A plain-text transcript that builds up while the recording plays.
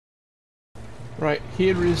Right,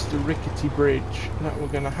 here is the rickety bridge that we're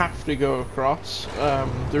going to have to go across.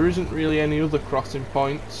 There isn't really any other crossing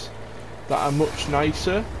points that are much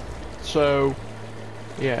nicer, so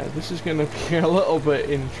yeah, this is going to be a little bit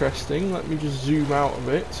interesting. Let me just zoom out of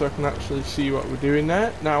it so I can actually see what we're doing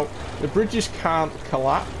there. Now, the bridges can't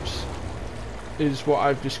collapse, is what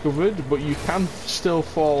I've discovered, but you can still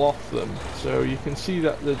fall off them. So you can see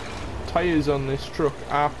that the tyres on this truck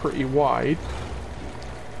are pretty wide.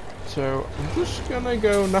 So I'm just gonna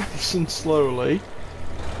go nice and slowly.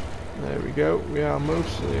 There we go, we are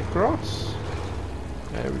mostly across.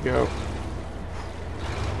 There we go.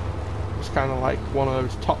 It's kind of like one of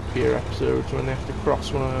those Top Gear episodes when they have to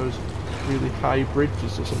cross one of those really high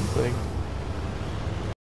bridges or something.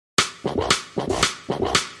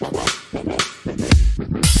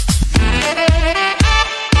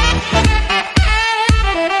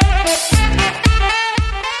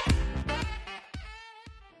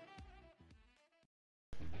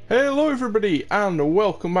 Hello everybody and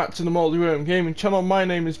welcome back to the MoldyWorm gaming channel. My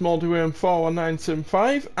name is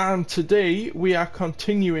MoldyWorm41975 and today we are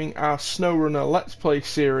continuing our SnowRunner Let's Play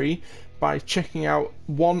series by checking out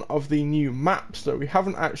one of the new maps that we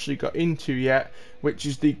haven't actually got into yet, which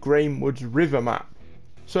is the Grainwoods River map.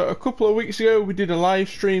 So a couple of weeks ago we did a live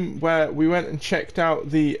stream where we went and checked out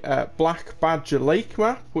the Black Badger Lake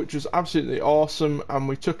map, which was absolutely awesome, and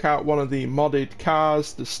we took out one of the modded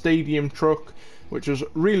cars, the stadium truck, which was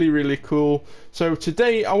really cool. So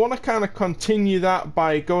today I want to kind of continue that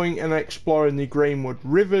by going and exploring the Grainwoods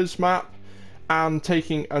Rivers map and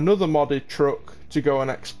taking another modded truck to go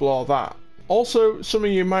and explore that. Also, some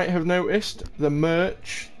of you might have noticed the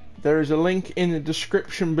merch. There is a link in the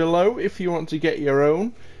description below if you want to get your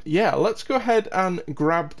own. Yeah, let's go ahead and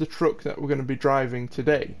grab the truck that we're going to be driving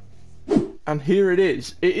today. And here it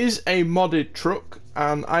is. It is a modded truck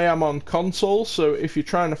and I am on console, so if you're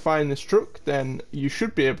trying to find this truck then you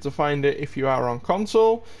should be able to find it if you are on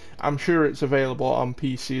console. I'm sure it's available on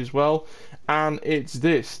PC as well, and it's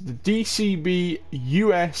this, the DCB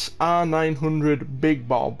US R900 Big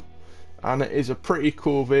Bob, and it is a pretty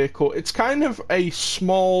cool vehicle. It's kind of a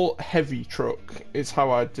small heavy truck is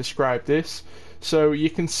how I'd describe this. So you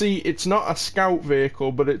can see it's not a scout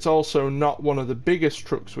vehicle, but it's also not one of the biggest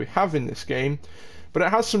trucks we have in this game. But it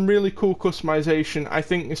has some really cool customization. I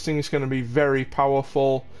think this thing is going to be very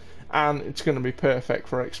powerful, and it's going to be perfect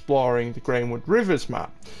for exploring the Grainwoods Rivers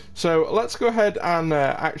map. So let's go ahead and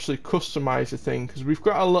actually customize the thing, because we've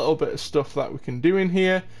got a little bit of stuff that we can do in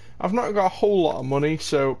here. I've not got a whole lot of money,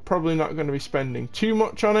 so probably not going to be spending too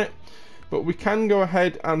much on it. But we can go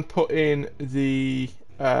ahead and put in the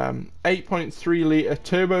 8.3 litre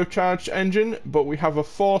turbocharged engine, but we have a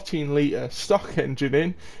 14 litre stock engine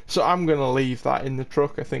in, so I'm going to leave that in the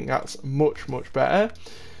truck. I think that's much better.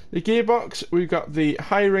 The gearbox, we've got the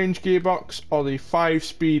high range gearbox or the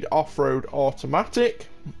 5-speed off-road automatic.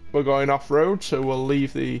 We're going off-road, so we'll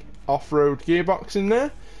leave the off-road gearbox in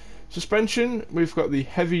there. Suspension, we've got the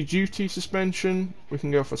heavy duty suspension. We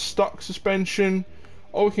can go for stock suspension,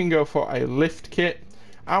 or we can go for a lift kit.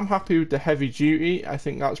 I'm happy with the heavy duty. I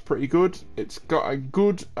think that's pretty good. It's got a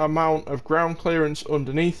good amount of ground clearance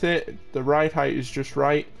underneath it. The ride height is just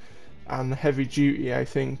right, and the heavy duty I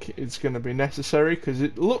think is going to be necessary because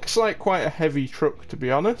it looks like quite a heavy truck, to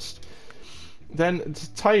be honest. Then the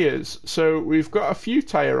tyres. So we've got a few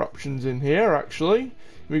tyre options in here actually.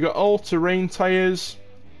 We've got all-terrain tyres.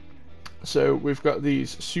 So we've got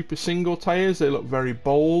these super single tyres. They look very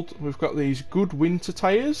bold. We've got these good winter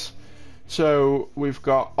tyres. So we've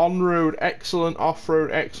got on-road excellent,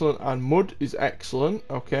 off-road excellent, and mud is excellent.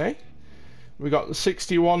 Okay. We got the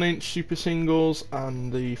 61-inch super singles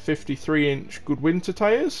and the 53-inch good winter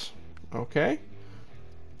tyres. Okay.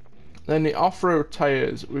 Then the off-road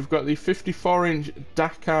tyres, we've got the 54-inch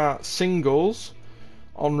Dakar singles.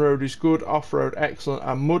 On-road is good, off-road excellent,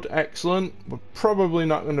 and mud excellent. We're probably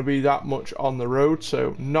not going to be that much on the road,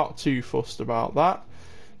 so not too fussed about that.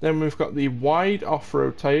 Then we've got the wide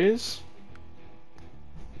off-road tyres.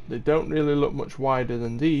 They don't really look much wider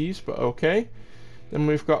than these, but okay. Then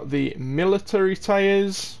we've got the military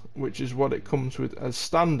tyres, which is what it comes with as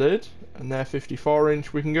standard, and they're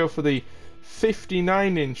 54-inch. We can go for the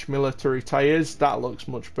 59-inch military tyres. That looks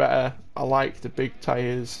much better. I like the big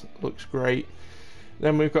tyres, looks great.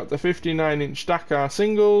 Then we've got the 59-inch Dakar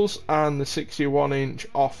singles and the 61-inch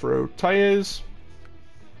off-road tyres.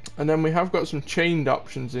 And then we have got some chained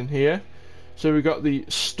options in here. So we've got the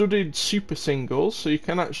studded super singles, so you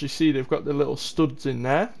can actually see they've got the little studs in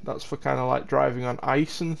there. That's for kind of like driving on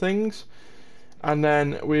ice and things. And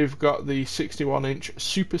then we've got the 61-inch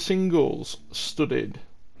super singles studded.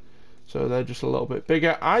 So they're just a little bit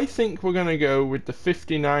bigger. I think we're going to go with the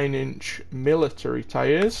 59-inch military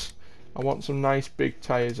tyres. I want some nice big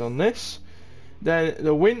tyres on this. Then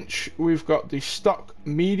the winch, we've got the stock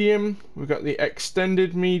medium, we've got the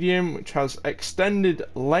extended medium, which has extended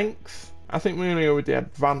length. I think we're going to go with the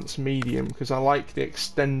advanced medium because I like the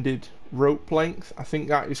extended rope length. I think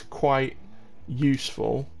that is quite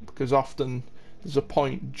useful because often there's a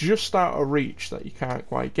point just out of reach that you can't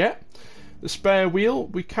quite get. The spare wheel,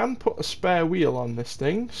 we can put a spare wheel on this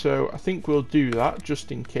thing, so I think we'll do that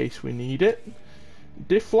just in case we need it.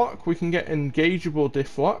 Diff lock, we can get engageable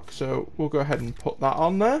diff lock, so we'll go ahead and put that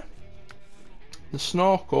on there. The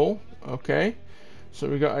snorkel, okay, so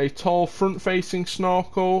we've got a tall front facing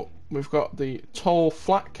snorkel, we've got the tall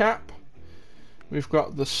flat cap, we've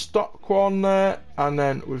got the stock one there, and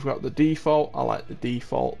then we've got the default. I like the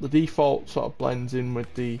default. The default sort of blends in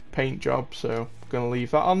with the paint job, so I'm going to leave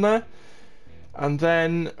that on there. And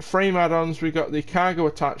then frame add-ons, we got the cargo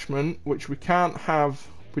attachment, which we can't have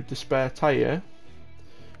with the spare tyre,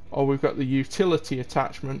 or we've got the utility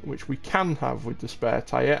attachment, which we can have with the spare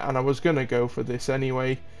tyre, and I was going to go for this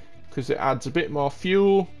anyway because it adds a bit more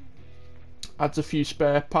fuel, adds a few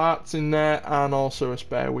spare parts in there, and also a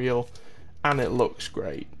spare wheel, and it looks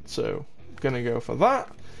great, so I'm going to go for that.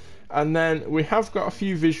 And then we have got a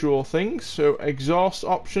few visual things, so exhaust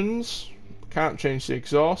options, can't change the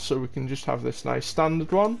exhaust, so we can just have this nice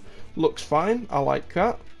standard one. Looks fine, I like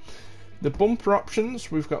that. The bumper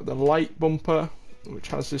options, we've got the light bumper, which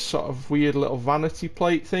has this sort of weird little vanity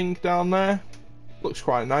plate thing down there. Looks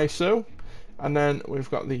quite nice though. And then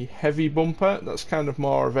we've got the heavy bumper, that's kind of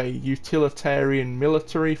more of a utilitarian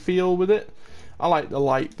military feel with it. I like the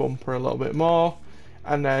light bumper a little bit more.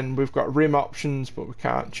 And then we've got rim options, but we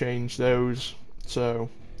can't change those, so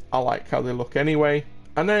I like how they look anyway.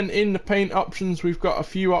 And then in the paint options, we've got a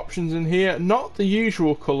few options in here, not the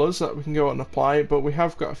usual colours that we can go and apply, but we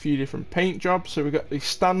have got a few different paint jobs. So we've got the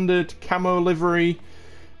standard camo livery,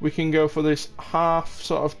 we can go for this half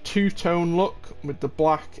sort of two-tone look with the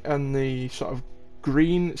black and the sort of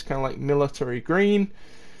green, it's kind of like military green.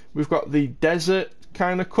 We've got the desert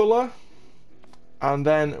kind of colour, and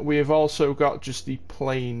then we've also got just the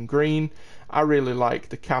plain green. I really like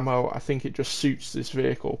the camo, I think it just suits this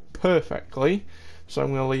vehicle perfectly. So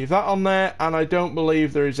I'm going to leave that on there, and I don't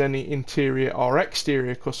believe there is any interior or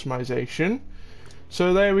exterior customization.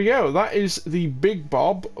 So there we go, that is the Big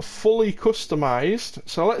Bob fully customized.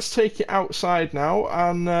 So let's take it outside now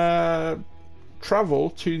and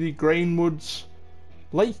travel to the Grainwoods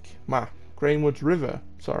Grainwoods River,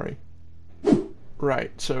 sorry.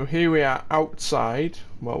 Right, so here we are outside.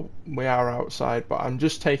 Well, we are outside, but I'm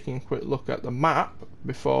just taking a quick look at the map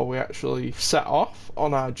before we actually set off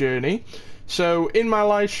on our journey. So in my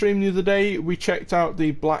live stream the other day, we checked out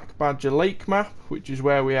the Black Badger Lake map, which is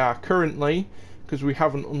where we are currently, because we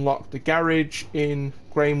haven't unlocked the garage in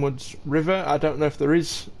Grainwoods River. I don't know if there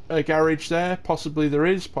is a garage there, possibly there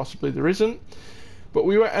is, possibly there isn't. But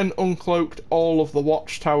we went and uncloaked all of the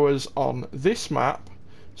watchtowers on this map.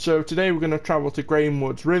 So today we're going to travel to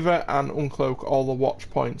Grainwoods River and uncloak all the watch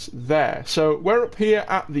points there. So we're up here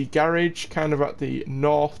at the garage, kind of at the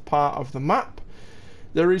north part of the map.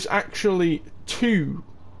 There is actually two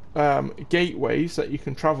gateways that you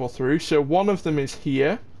can travel through. So one of them is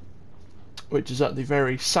here, which is at the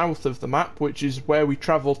very south of the map, which is where we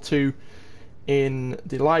travelled to in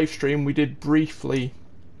the live stream. We did briefly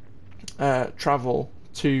travel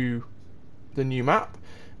to the new map.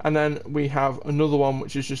 And then we have another one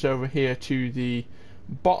which is just over here to the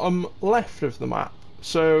bottom left of the map.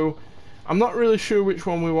 So I'm not really sure which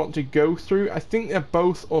one we want to go through. I think they're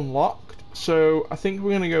both unlocked. So I think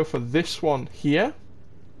we're going to go for this one here,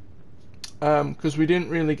 because we didn't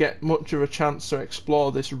really get much of a chance to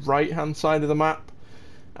explore this right hand side of the map,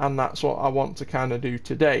 and that's what I want to kind of do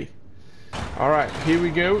today. Alright, here we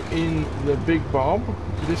go in the Big Bob.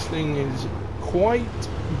 This thing is quite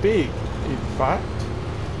big, in fact.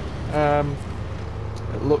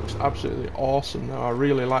 It looks absolutely awesome now. I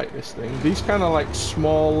really like this thing. These kind of like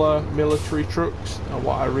smaller military trucks are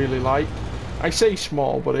what I really like. I say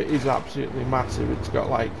small, but it is absolutely massive. It's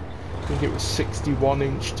got like, I think it was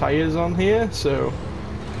 61-inch tyres on here, so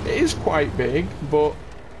it is quite big, but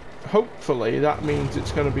hopefully that means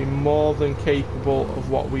it's going to be more than capable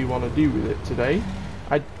of what we want to do with it today.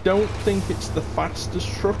 I don't think it's the fastest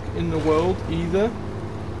truck in the world either,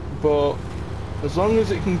 but as long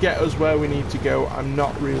as it can get us where we need to go, I'm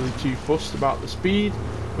not really too fussed about the speed.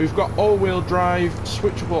 We've got all-wheel drive,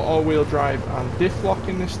 switchable all-wheel drive and diff lock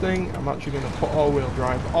in this thing. I'm actually going to put all-wheel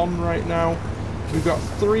drive on right now. We've got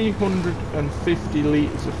 350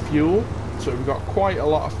 litres of fuel, so we've got quite a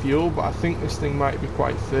lot of fuel, but I think this thing might be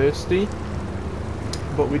quite thirsty.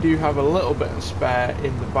 But we do have a little bit of spare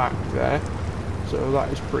in the back there, so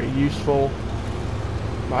that is pretty useful.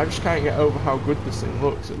 But I just can't get over how good this thing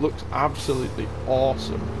looks. It looks absolutely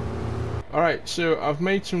awesome. Alright, so I've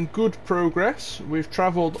made some good progress. We've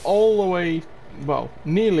travelled all the way, well,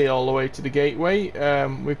 nearly all the way to the gateway.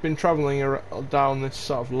 We've been travelling down this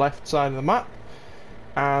sort of left side of the map,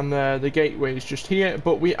 and the gateway is just here,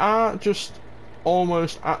 but we are just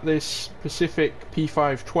almost at this Pacific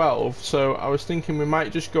P512, so I was thinking we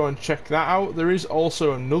might just go and check that out. There is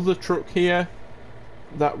also another truck here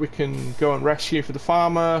that we can go and rescue for the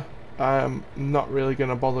farmer. I'm not really going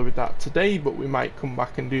to bother with that today, but we might come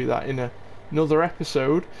back and do that in another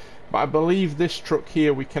episode. But I believe this truck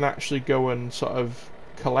here we can actually go and sort of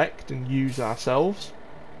collect and use ourselves.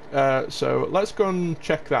 So let's go and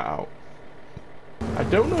check that out. I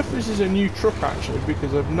don't know if this is a new truck actually,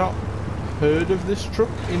 because I've not heard of this truck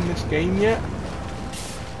in this game yet.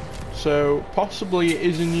 So possibly it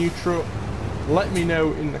is a new truck. Let me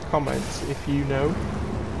know in the comments if you know.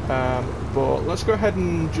 But let's go ahead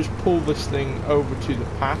and just pull this thing over to the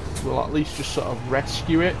path. We'll at least just sort of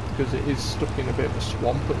rescue it, because it is stuck in a bit of a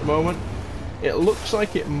swamp at the moment. It looks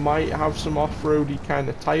like it might have some off-roady kind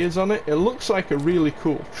of tyres on it. It looks like a really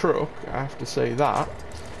cool truck, I have to say that.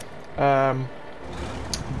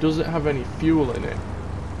 Does it have any fuel in it?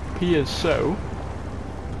 Appears so.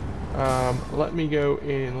 Let me go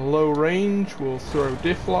in low range. We'll throw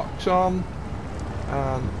diff locks on.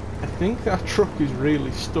 I think that truck is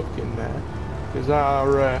really stuck in there, because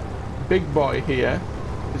our big boy here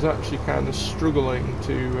is actually kind of struggling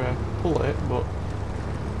to pull it, but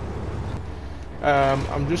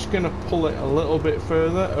I'm just going to pull it a little bit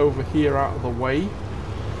further over here out of the way.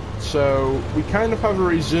 So we kind of have a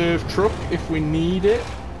reserve truck if we need it.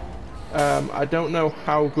 I don't know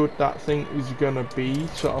how good that thing is going to be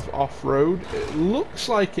sort of off-road. It looks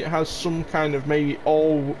like it has some kind of maybe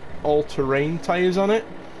all-terrain tyres on it.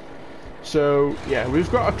 So yeah,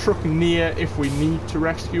 we've got a truck near if we need to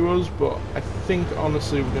rescue us, but I think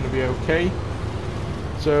honestly we're going to be okay.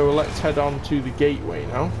 So let's head on to the gateway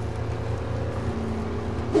now.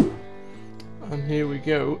 And here we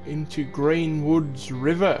go into Grainwoods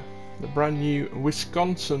River, the brand new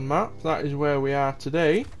Wisconsin map. That is where we are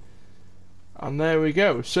today. And there we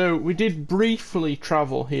go. So we did briefly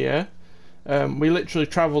travel here. We literally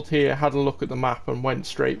travelled here, had a look at the map, and went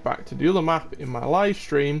straight back to the other map in my live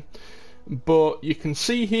stream. But you can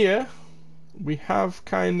see here we have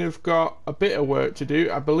kind of got a bit of work to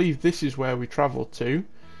do. I believe this is where we travelled to,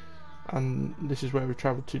 and this is where we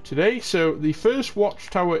travelled to today. So the first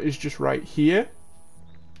watchtower is just right here,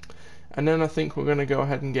 and then I think we're going to go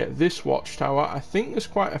ahead and get this watchtower. I think there's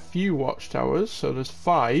quite a few watchtowers, so there's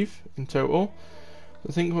 5 in total.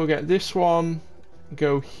 I think we'll get this one,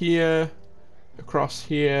 go here, across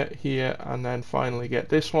here, here, and then finally get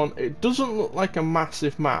this one. It doesn't look like a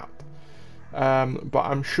massive map, but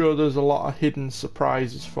I'm sure there's a lot of hidden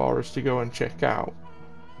surprises for us to go and check out.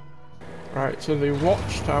 Right, so the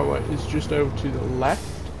watchtower is just over to the left.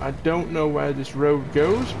 I don't know where this road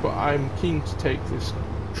goes, but I'm keen to take this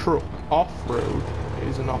truck off-road. It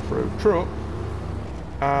is an off-road truck,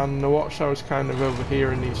 and the watchtower is kind of over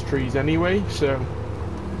here in these trees anyway. So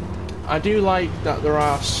I do like that there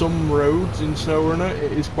are some roads in SnowRunner.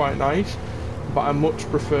 It is quite nice, but I much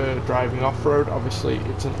prefer driving off-road. Obviously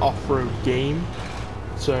it's an off-road game,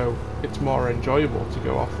 so it's more enjoyable to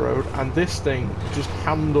go off-road, and this thing just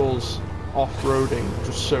handles off-roading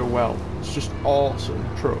just so well. It's just awesome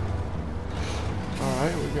truck.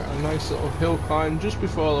 Alright, we've got a nice little hill climb just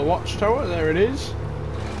before the watchtower. There it is.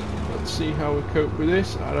 Let's see how we cope with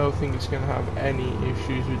this. I don't think it's going to have any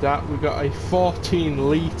issues with that. We've got a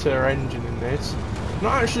 14-litre engine in this. I'm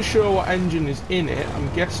not actually sure what engine is in it.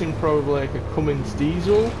 I'm guessing probably like a Cummins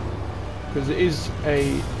diesel, because it is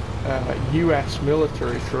a US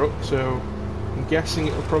military truck, so I'm guessing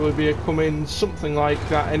it will probably be a Cummins, something like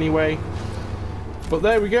that anyway. But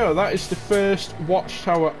there we go, that is the first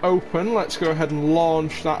watchtower open. Let's go ahead and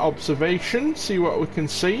launch that observation, see what we can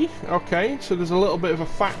see. Okay, so there's a little bit of a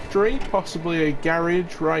factory, possibly a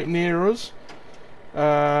garage right near us.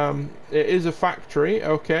 It is a factory,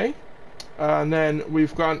 okay. And then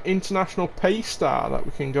we've got an international pay star that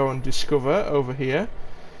we can go and discover over here.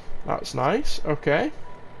 That's nice, okay.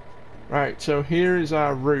 Right, so here is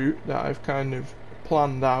our route that I've kind of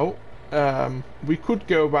planned out. We could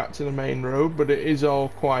go back to the main road, but it is all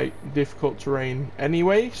quite difficult terrain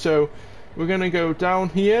anyway, so we're going to go down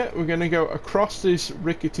here. We're going to go across this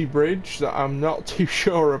rickety bridge that I'm not too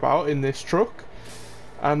sure about in this truck,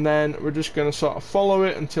 and then we're just going to sort of follow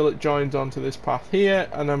it until it joins onto this path here,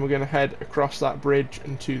 and then we're going to head across that bridge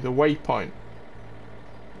and to the waypoint.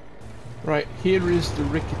 Right, here is the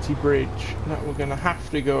rickety bridge that we're going to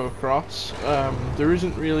have to go across. There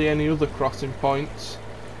isn't really any other crossing points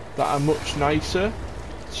that are much nicer,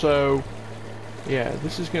 so yeah,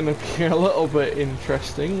 this is going to be a little bit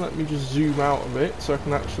interesting. Let me just zoom out of it so I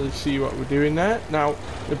can actually see what we're doing there. Now,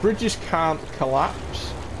 the bridges can't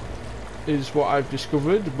collapse, is what I've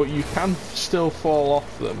discovered, but you can still fall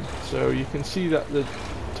off them. So you can see that the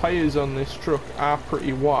tyres on this truck are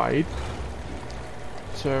pretty wide.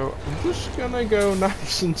 So I'm just going to go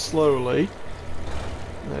nice and slowly.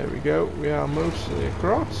 There we go, we are mostly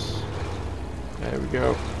across. There we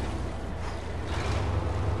go.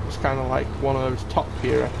 It's kind of like one of those Top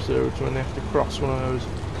Gear episodes when they have to cross one of those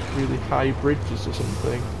really high bridges or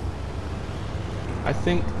something. I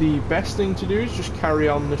think the best thing to do is just carry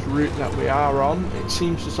on this route that we are on. It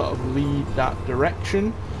seems to sort of lead that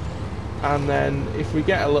direction. And then if we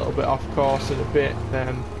get a little bit off course in a bit,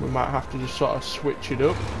 then we might have to just sort of switch it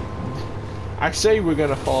up. I say we're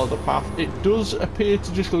going to follow the path. It does appear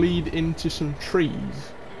to just lead into some trees.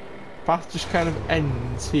 The path just kind of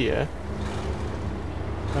ends here.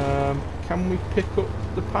 Can we pick up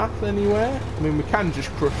the path anywhere? I mean, we can just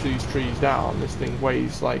crush these trees down. This thing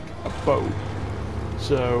weighs like a boat.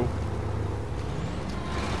 So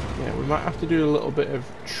yeah, we might have to do a little bit of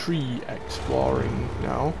tree exploring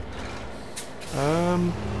now.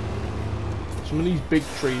 Some of these big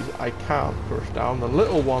trees I can't crush down, the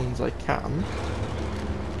little ones I can.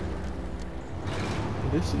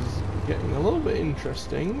 This is getting a little bit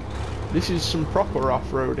interesting. This is some proper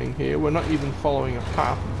off-roading here. We're not even following a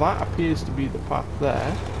path. That appears to be the path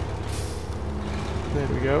there. There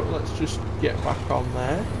we go. Let's just get back on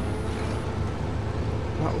there.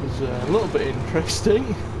 That was a little bit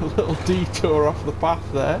interesting. A little detour off the path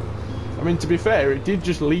there. I mean, to be fair, it did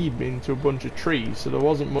just lead me into a bunch of trees, so there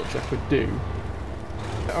wasn't much I could do.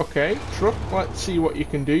 Okay, truck, let's see what you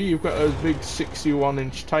can do. You've got those big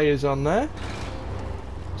 61-inch tyres on there.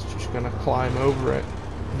 It's just going to climb over it.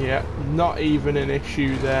 Yeah, not even an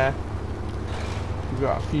issue there. We've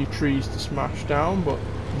got a few trees to smash down, but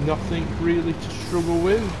nothing really to struggle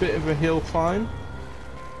with. Bit of a hill climb.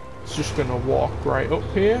 It's just going to walk right up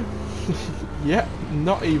here. Yep,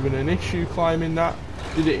 not even an issue climbing that.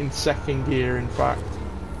 Did it in second gear, in fact.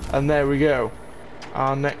 And there we go.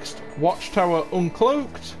 Our next watchtower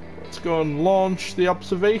uncloaked. Let's go and launch the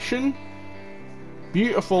observation.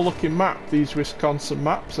 Beautiful looking map, these Wisconsin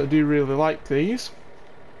maps. I do really like these.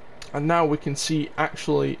 And now we can see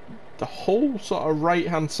actually the whole sort of right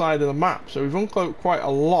hand side of the map. So we've uncloaked quite a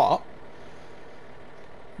lot.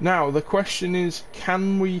 Now the question is,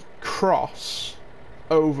 can we cross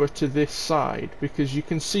over to this side? Because you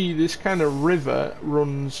can see this kind of river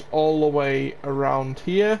runs all the way around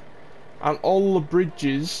here, and all the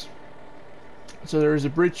bridges. So there is a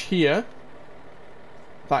bridge here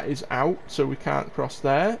that is out, so we can't cross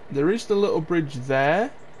there. There is the little bridge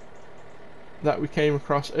there that we came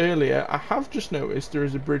across earlier. I have just noticed there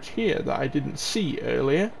is a bridge here that I didn't see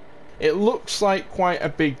earlier. It looks like quite a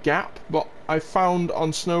big gap, but I found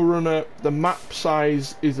on SnowRunner the map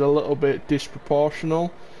size is a little bit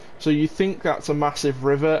disproportional. So you think that's a massive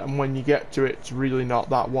river, and when you get to it, it's really not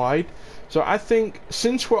that wide. So I think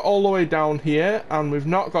since we're all the way down here and we've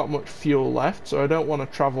not got much fuel left, so I don't want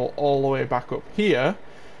to travel all the way back up here,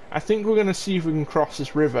 I think we're going to see if we can cross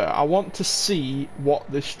this river. I want to see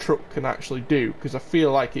what this truck can actually do, because I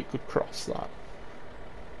feel like it could cross that.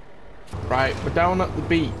 Right, we're down at the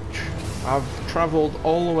beach. I've travelled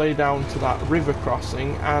all the way down to that river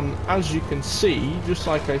crossing, and as you can see, just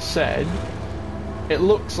like I said, it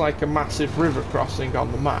looks like a massive river crossing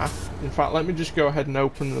on the map. In fact, let me just go ahead and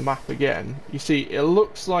open the map again. You see, it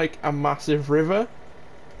looks like a massive river.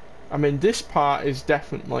 I mean, this part is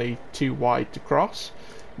definitely too wide to cross,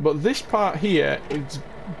 but this part here is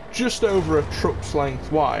just over a truck's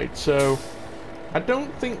length wide, so I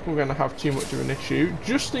don't think we're going to have too much of an issue.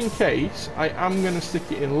 Just in case, I am going to stick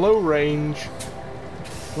it in low range.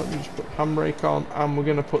 Let me just put handbrake on, and we're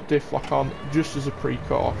going to put diff lock on just as a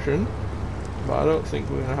precaution. But I don't think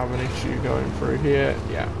we're going to have an issue going through here.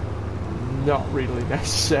 Yeah, not really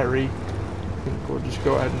necessary. I think we'll just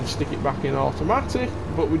go ahead and stick it back in automatic.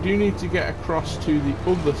 But we do need to get across to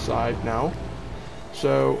the other side now.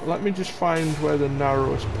 So let me just find where the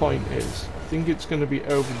narrowest point is. I think it's going to be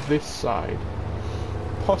over this side.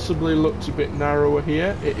 Possibly looks a bit narrower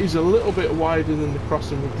here. It is a little bit wider than the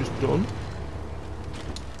crossing we've just done.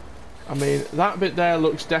 I mean, that bit there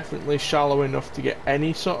looks definitely shallow enough to get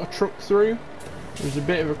any sort of truck through. There's a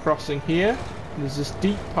bit of a crossing here. There's this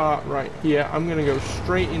deep part right here. I'm going to go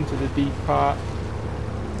straight into the deep part.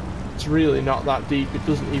 It's really not that deep. It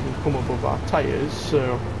doesn't even come above our tyres,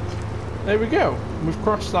 so there we go. We've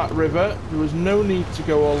crossed that river. There was no need to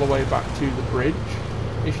go all the way back to the bridge.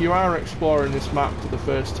 If you are exploring this map for the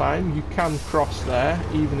first time, you can cross there,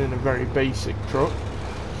 even in a very basic truck.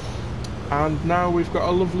 And now we've got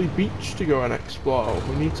a lovely beach to go and explore.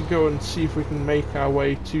 We need to go and see if we can make our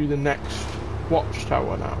way to the next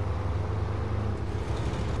watchtower now.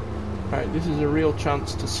 Right, this is a real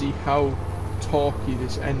chance to see how torquey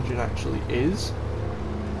this engine actually is.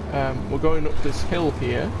 We're going up this hill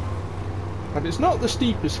here. And it's not the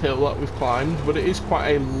steepest hill that we've climbed, but it is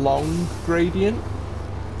quite a long gradient.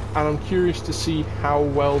 And I'm curious to see how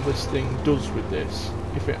well this thing does with this.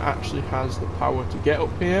 If it actually has the power to get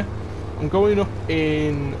up here. I'm going up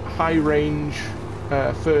in high range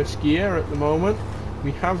first gear at the moment.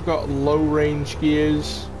 We have got low range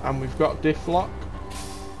gears and we've got diff lock,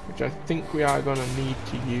 which I think we are going to need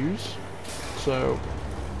to use. So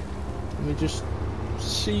let me just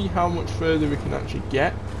see how much further we can actually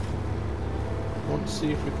get. I want to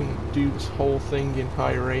see if we can do this whole thing in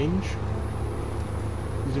high range.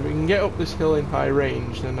 Because if we can get up this hill in high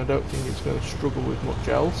range, then I don't think it's going to struggle with much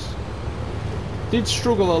else. Did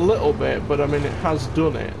struggle a little bit, but I mean it has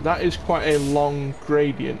done it. That is quite a long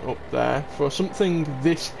gradient up there. For something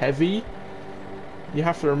this heavy, you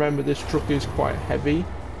have to remember this truck is quite heavy.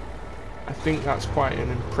 I think that's quite an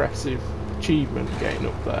impressive achievement getting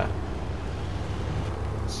up there.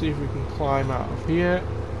 Let's see if we can climb out of here.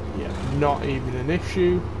 Yeah, not even an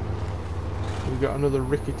issue. We've got another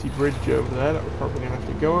rickety bridge over there that we're probably going to have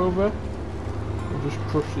to go over. We'll just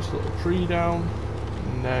crush this little tree down.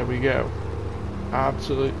 And there we go.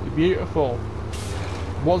 Absolutely beautiful.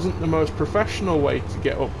 Wasn't the most professional way to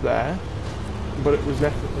get up there, but it was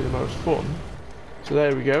definitely the most fun. So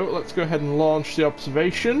there we go. Let's go ahead and launch the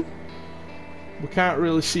observation. We can't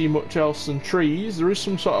really see much else than trees. There is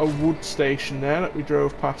some sort of wood station there that we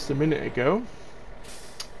drove past a minute ago.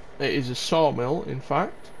 It is a sawmill, in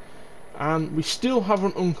fact. And we still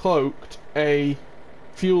haven't uncloaked a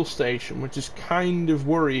fuel station, which is kind of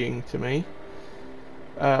worrying to me.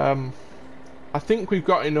 I think we've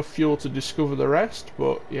got enough fuel to discover the rest,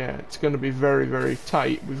 but yeah, it's going to be very, very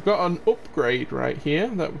tight. We've got an upgrade right here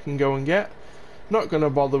that we can go and get. Not going to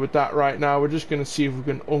bother with that right now. We're just going to see if we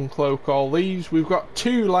can uncloak all these. We've got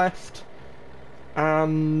 2 left,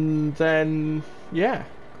 and then yeah,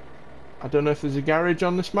 I don't know if there's a garage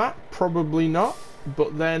on this map. Probably not,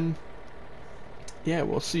 but then yeah,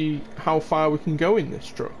 we'll see how far we can go in this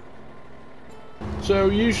truck. So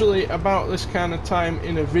usually about this kind of time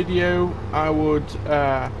in a video I would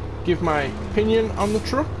give my opinion on the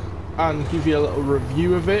truck and give you a little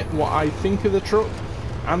review of it, what I think of the truck.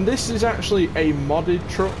 And this is actually a modded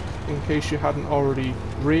truck, in case you hadn't already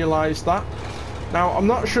realised that. Now I'm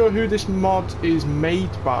not sure who this mod is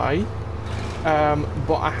made by,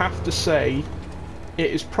 but I have to say it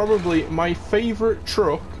is probably my favourite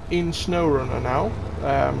truck in SnowRunner now.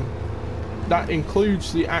 That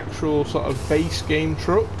includes the actual sort of base game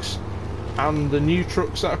trucks and the new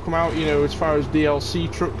trucks that have come out, you know, as far as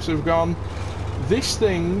DLC trucks have gone. This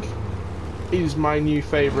thing is my new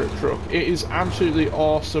favourite truck. It is absolutely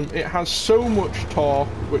awesome. It has so much torque,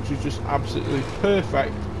 which is just absolutely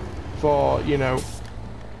perfect for, you know,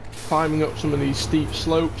 climbing up some of these steep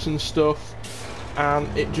slopes and stuff. And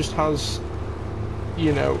it just has,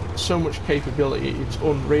 you know, so much capability. It's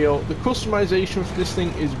unreal. The customization for this thing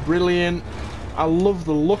is brilliant. I love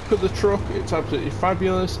the look of the truck. It's absolutely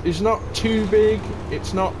fabulous. It's not too big,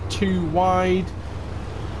 it's not too wide,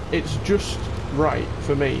 it's just right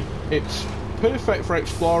for me. It's perfect for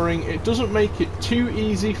exploring. It doesn't make it too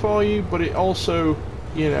easy for you, but it also,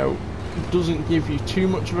 you know, doesn't give you too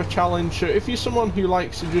much of a challenge. So if you're someone who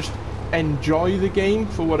likes to just enjoy the game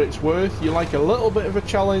for what it's worth, you like a little bit of a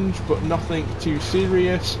challenge but nothing too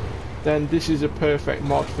serious, then this is a perfect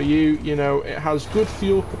mod for you. You know, it has good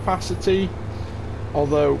fuel capacity,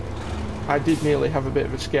 although I did nearly have a bit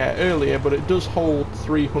of a scare earlier, but it does hold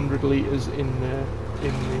 300 litres in the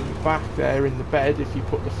back there in the bed if you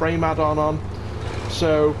put the frame add-on on.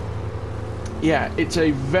 So yeah, it's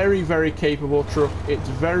a very, very capable truck. It's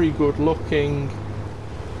very good looking.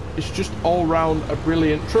 It's just all round a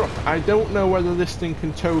brilliant truck. I don't know whether this thing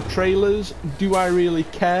can tow trailers. Do I really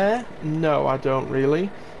care? No, I don't really.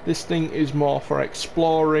 This thing is more for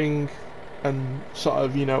exploring and sort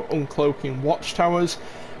of, you know, uncloaking watchtowers.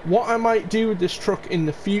 What I might do with this truck in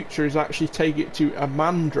the future is actually take it to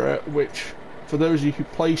Amandra, which, for those of you who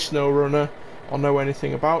play SnowRunner or know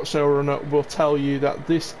anything about SnowRunner, will tell you that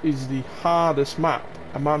this is the hardest map.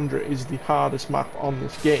 Amandra is the hardest map on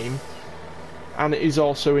this game. and it is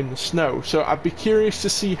also in the snow. So I'd be curious to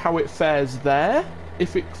see how it fares there.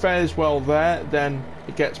 If it fares well there, then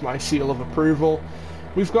it gets my seal of approval.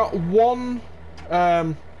 We've got we've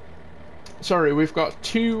got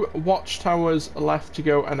 2 watchtowers left to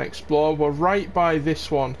go and explore. We're right by this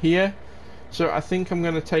one here. So I think I'm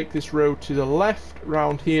going to take this road to the left,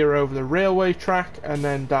 round here over the railway track, and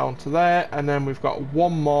then down to there. And then we've got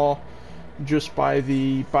one more just by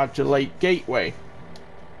the Badger Lake Gateway.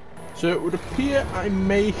 So it would appear I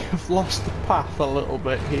may have lost the path a little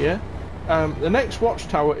bit here. The next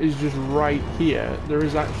watchtower is just right here. There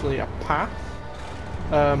is actually a path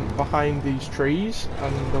behind these trees,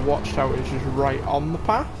 and the watchtower is just right on the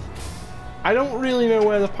path. I don't really know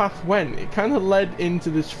where the path went. It kind of led into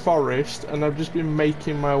this forest, and I've just been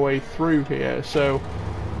making my way through here. So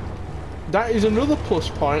that is another plus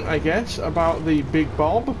point, I guess, about the Big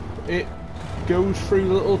Bob. It goes through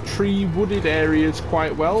little tree wooded areas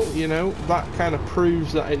quite well, you know. That kind of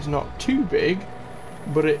proves that it's not too big,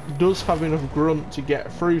 but it does have enough grunt to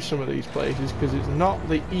get through some of these places, because it's not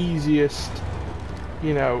the easiest,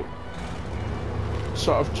 you know,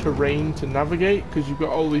 sort of terrain to navigate, because you've got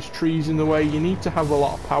all these trees in the way. You need to have a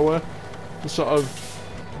lot of power to sort of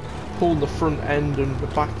pull the front end and the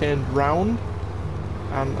back end round.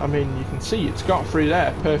 And I mean, you can see it's got through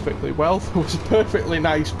there perfectly well. There was a perfectly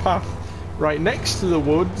nice path right next to the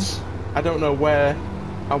woods. I don't know where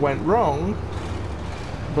I went wrong,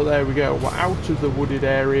 but there we go. We're out of the wooded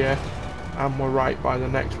area and we're right by the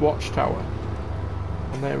next watchtower.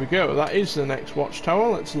 And there we go, that is the next watchtower.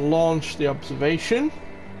 Let's launch the observation.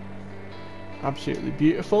 Absolutely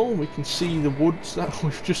beautiful. We can see the woods that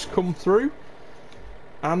we've just come through.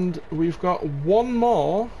 And we've got one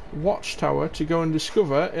more watchtower to go and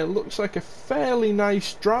discover. It looks like a fairly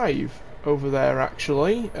nice drive over there,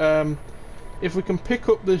 actually. If we can pick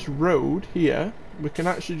up this road here, we can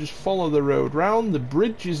actually just follow the road round. The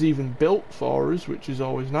bridge is even built for us, which is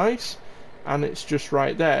always nice. And it's just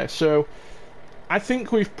right there. So I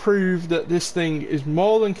think we've proved that this thing is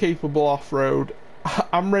more than capable off-road.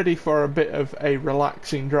 I'm ready for a bit of a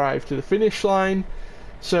relaxing drive to the finish line.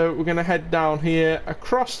 So we're going to head down here,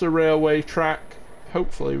 across the railway track.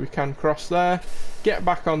 Hopefully we can cross there, get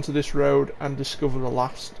back onto this road and discover the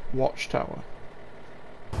last watchtower.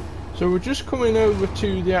 So we're just coming over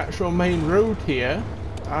to the actual main road here,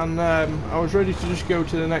 and I was ready to just go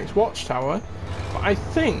to the next watchtower. But I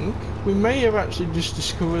think we may have actually just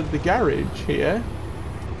discovered the garage here.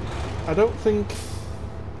 I don't think...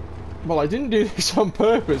 Well, I didn't do this on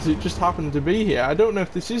purpose, it just happened to be here. I don't know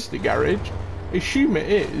if this is the garage. I assume it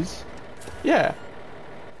is. Yeah.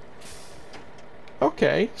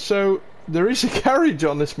 Okay, so there is a garage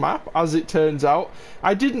on this map, as it turns out.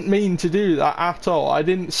 I didn't mean to do that at all. I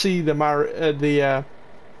didn't see the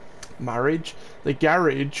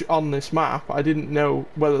garage on this map. I didn't know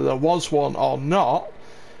whether there was one or not,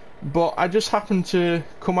 but I just happened to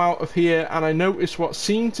come out of here and I noticed what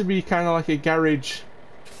seemed to be kind of like a garage.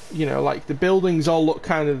 You know, like the buildings all look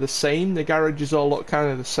kind of the same, the garages all look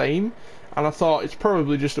kind of the same, and I thought it's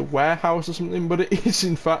probably just a warehouse or something, but it is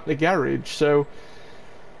in fact the garage. So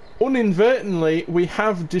uninadvertently we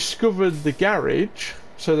have discovered the garage.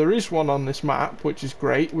 So there is one on this map, which is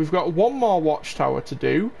great. We've got one more watchtower to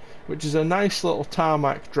do, which is a nice little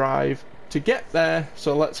tarmac drive to get there,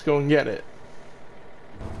 so let's go and get it.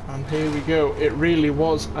 And here we go. It really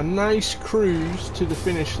was a nice cruise to the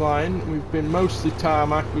finish line. We've been mostly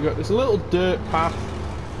tarmac. We've got this little dirt path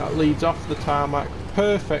that leads off the tarmac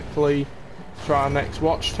perfectly to our next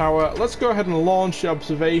watchtower. Let's go ahead and launch the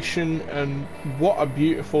observation, and what a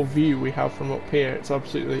beautiful view we have from up here. It's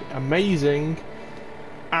absolutely amazing.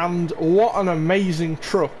 And what an amazing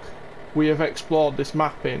truck we have explored this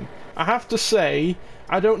map in. I have to say,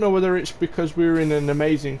 I don't know whether it's because we were in an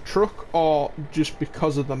amazing truck or just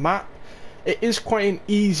because of the map. It is quite an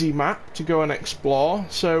easy map to go and explore,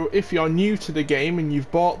 so if you're new to the game and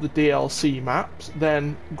you've bought the DLC maps,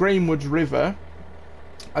 then Grainwoods River,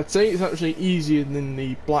 I'd say it's actually easier than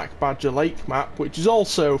the Black Badger Lake map, which is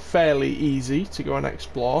also fairly easy to go and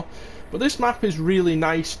explore. But this map is really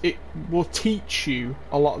nice. It will teach you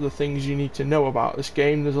a lot of the things you need to know about this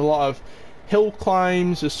game. There's a lot of hill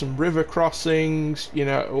climbs, there's some river crossings, you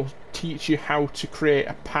know, it will teach you how to create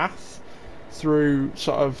a path through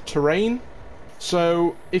sort of terrain.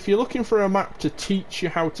 So if you're looking for a map to teach you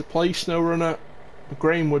how to play SnowRunner, the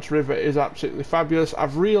Grainwoods River is absolutely fabulous.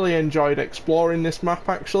 I've really enjoyed exploring this map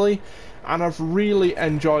actually, and I've really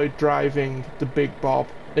enjoyed driving the Big Bob.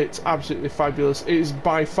 It's absolutely fabulous. It is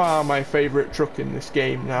by far my favourite truck in this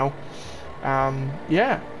game now.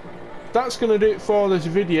 Yeah. That's going to do it for this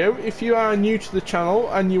video. If you are new to the channel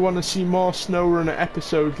and you want to see more SnowRunner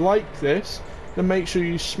episodes like this, then make sure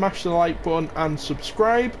you smash the like button and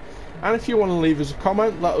subscribe. And if you want to leave us a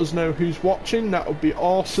comment, let us know who's watching, that would be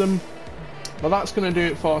awesome. But that's going to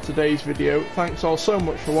do it for today's video. Thanks all so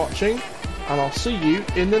much for watching, and I'll see you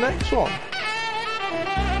in the next one.